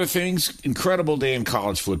couple of other things. Incredible day in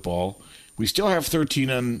college football. We still have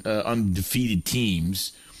 13 undefeated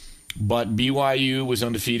teams, but BYU was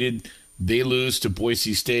undefeated. They lose to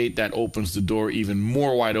Boise State. That opens the door even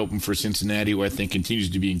more wide open for Cincinnati, who I think continues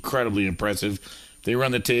to be incredibly impressive. They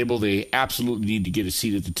run the table. They absolutely need to get a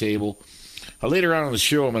seat at the table. Later on in the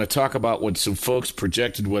show, I'm going to talk about what some folks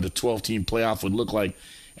projected what a 12-team playoff would look like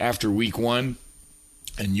after week one.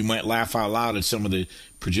 And you might laugh out loud at some of the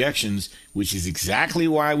projections, which is exactly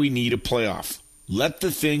why we need a playoff. Let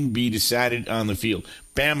the thing be decided on the field.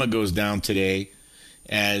 Bama goes down today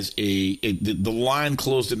as the line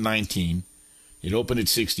closed at 19. It opened at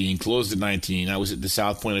 16, closed at 19. I was at the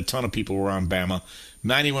South Point. A ton of people were on Bama.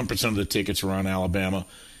 91% of the tickets were on Alabama.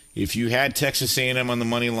 If you had Texas A&M on the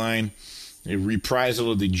money line, a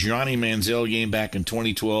reprisal of the Johnny Manziel game back in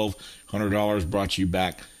 2012, $100 brought you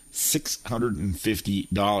back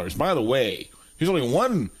 $650. By the way, there's only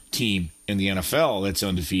one team in the NFL that's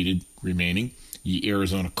undefeated remaining, the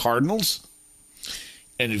Arizona Cardinals.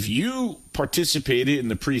 And if you participated in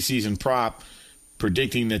the preseason prop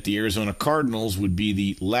predicting that the Arizona Cardinals would be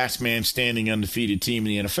the last man standing undefeated team in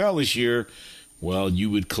the NFL this year, well, you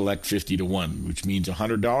would collect 50-1, which means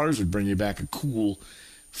 $100 would bring you back a cool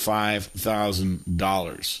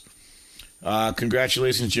 $5,000.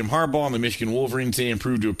 Congratulations, Jim Harbaugh and the Michigan Wolverines. They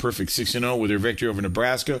improved to a perfect 6-0 with their victory over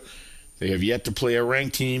Nebraska. They have yet to play a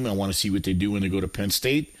ranked team. I want to see what they do when they go to Penn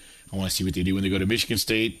State. I want to see what they do when they go to Michigan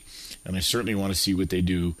State. And I certainly want to see what they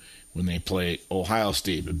do when they play Ohio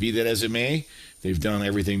State. But be that as it may, they've done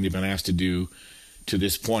everything they've been asked to do to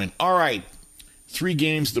this point. All right, 3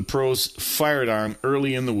 games the pros fired on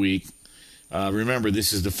early in the week. Remember,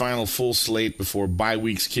 this is the final full slate before bye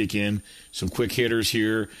weeks kick in. Some quick hitters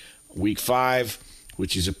here. Week 5,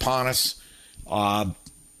 which is upon us. I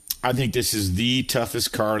think this is the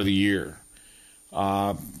toughest card of the year.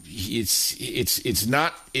 It's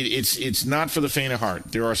not for the faint of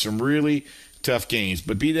heart. There are some really tough games,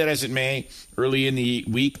 but be that as it may, early in the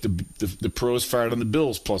week, the pros fired on the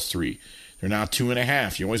Bills +3. They're now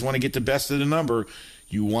 2.5. You always want to get the best of the number.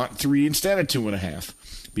 You want 3 instead of 2.5.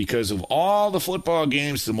 Because of all the football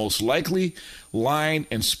games, the most likely line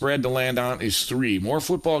and spread to land on is 3. More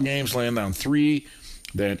football games land on 3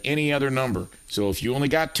 than any other number. So if you only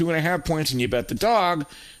got 2.5 points and you bet the dog,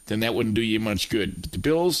 then that wouldn't do you much good. But the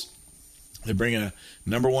Bills, they're bringing a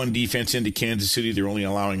number 1 defense into Kansas City. They're only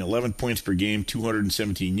allowing 11 points per game,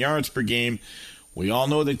 217 yards per game. We all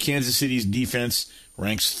know that Kansas City's defense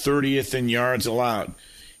ranks 30th in yards allowed.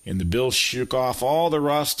 And the Bills shook off all the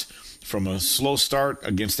rust from a slow start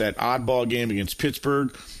against that oddball game against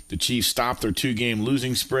Pittsburgh. The Chiefs stopped their 2-game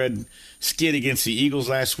losing spread skid against the Eagles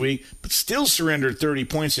last week, but still surrendered 30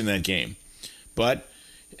 points in that game.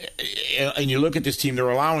 And you look at this team, they're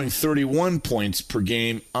allowing 31 points per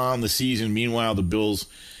game on the season. Meanwhile, the Bills,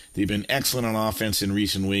 they've been excellent on offense in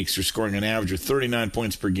recent weeks. They're scoring an average of 39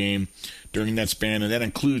 points per game during that span, and that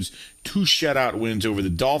includes 2 shutout wins over the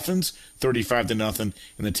Dolphins, 35-0, and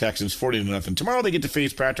the Texans, 40-0. Tomorrow they get to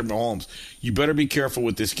face Patrick Mahomes. You better be careful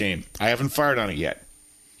with this game. I haven't fired on it yet.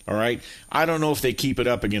 All right? I don't know if they keep it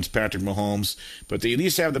up against Patrick Mahomes, but they at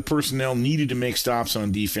least have the personnel needed to make stops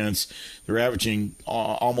on defense. They're averaging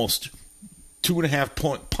almost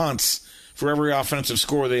 2.5 punts for every offensive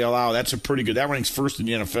score they allow. That's a pretty good. That ranks first in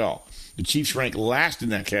the NFL. The Chiefs rank last in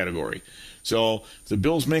that category. So if the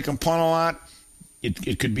Bills make them punt a lot,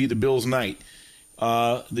 it could be the Bills' night.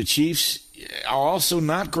 The Chiefs are also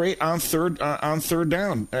not great on third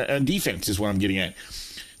down. Defense is what I'm getting at.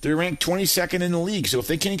 They're ranked 22nd in the league. So if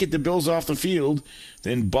they can't get the Bills off the field,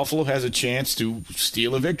 then Buffalo has a chance to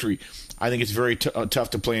steal a victory. I think it's very tough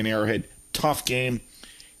to play in Arrowhead. Tough game.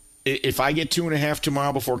 If I get 2.5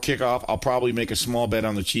 tomorrow before kickoff, I'll probably make a small bet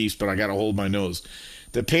on the Chiefs, but I got to hold my nose.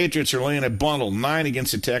 The Patriots are laying a bundle, 9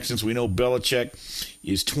 against the Texans. We know Belichick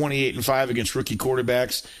is 28-5 against rookie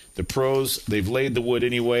quarterbacks. The pros, they've laid the wood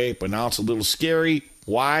anyway, but now it's a little scary.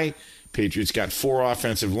 Why? Patriots got 4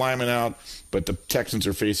 offensive linemen out, but the Texans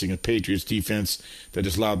are facing a Patriots defense that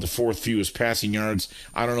has allowed the 4th fewest passing yards.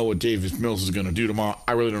 I don't know what Davis Mills is going to do tomorrow.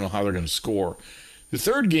 I really don't know how they're going to score. The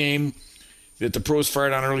third game that the pros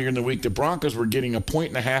fired on earlier in the week, the Broncos were getting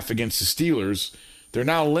 1.5 against the Steelers. They're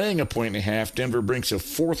now laying 1.5. Denver brings a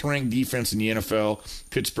 4th-ranked defense in the NFL.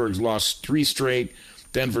 Pittsburgh's lost 3 straight.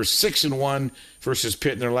 Denver 6-1 versus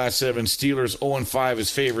Pitt in their last 7. Steelers 0-5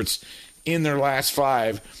 as favorites in their last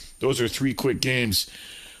 5. Those are 3 quick games.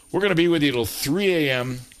 We're going to be with you till 3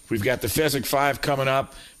 a.m. We've got the Fezzik 5 coming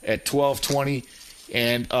up at 12:20.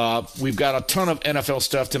 And we've got a ton of NFL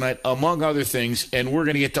stuff tonight, among other things, and we're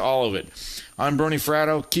going to get to all of it. I'm Bernie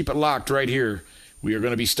Fratto. Keep it locked right here. We are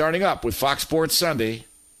going to be starting up with Fox Sports Sunday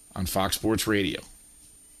on Fox Sports Radio.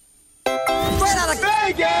 Straight out of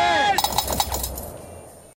Vegas!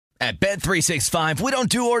 At Bet365, we don't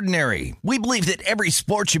do ordinary. We believe that every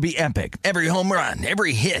sport should be epic. Every home run,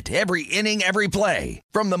 every hit, every inning, every play.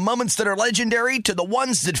 From the moments that are legendary to the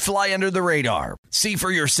ones that fly under the radar. See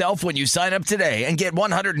for yourself when you sign up today and get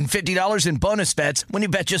 $150 in bonus bets when you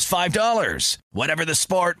bet just $5. Whatever the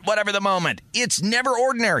sport, whatever the moment, it's never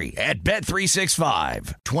ordinary at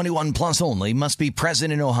Bet365. 21 plus only. Must be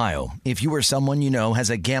present in Ohio. If you or someone you know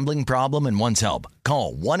has a gambling problem and wants help,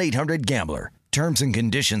 call 1-800-GAMBLER. Terms and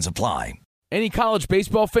conditions apply. Any college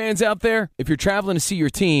baseball fans out there? If you're traveling to see your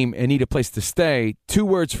team and need a place to stay, 2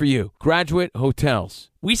 words for you: Graduate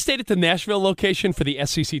Hotels. We stayed at the Nashville location for the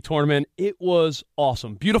SEC tournament. It was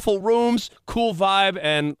awesome. Beautiful rooms, cool vibe,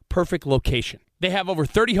 and perfect location. They have over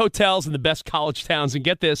 30 hotels in the best college towns, and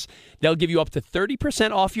get this, they'll give you up to 30%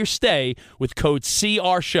 off your stay with code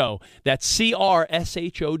CRSHOW. That's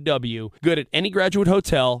CRSHOW. Good at any Graduate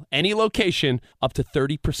Hotel, any location, up to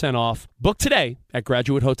 30% off. Book today at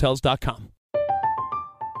graduatehotels.com.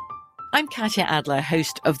 I'm Katya Adler,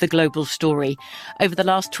 host of The Global Story. Over the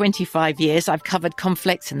last 25 years, I've covered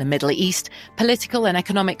conflicts in the Middle East, political and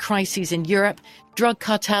economic crises in Europe, drug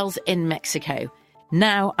cartels in Mexico.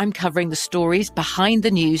 Now I'm covering the stories behind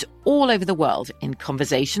the news all over the world in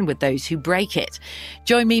conversation with those who break it.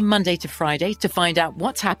 Join me Monday to Friday to find out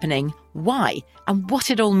what's happening, why, and what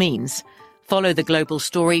it all means. Follow The Global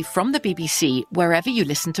Story from the BBC wherever you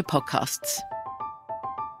listen to podcasts.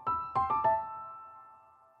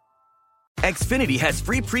 Xfinity has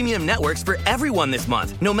free premium networks for everyone this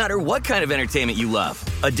month, no matter what kind of entertainment you love.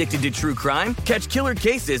 Addicted to true crime? Catch killer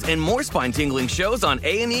cases and more spine-tingling shows on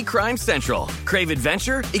A&E Crime Central. Crave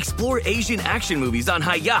adventure? Explore Asian action movies on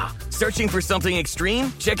Hi-Ya. Searching for something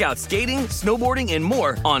extreme? Check out skating, snowboarding, and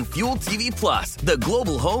more on Fuel TV Plus, the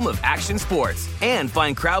global home of action sports. And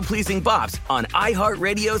find crowd-pleasing bops on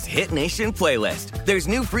iHeartRadio's Hit Nation playlist. There's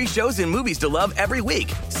new free shows and movies to love every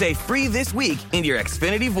week. Say free this week in your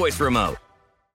Xfinity voice remote.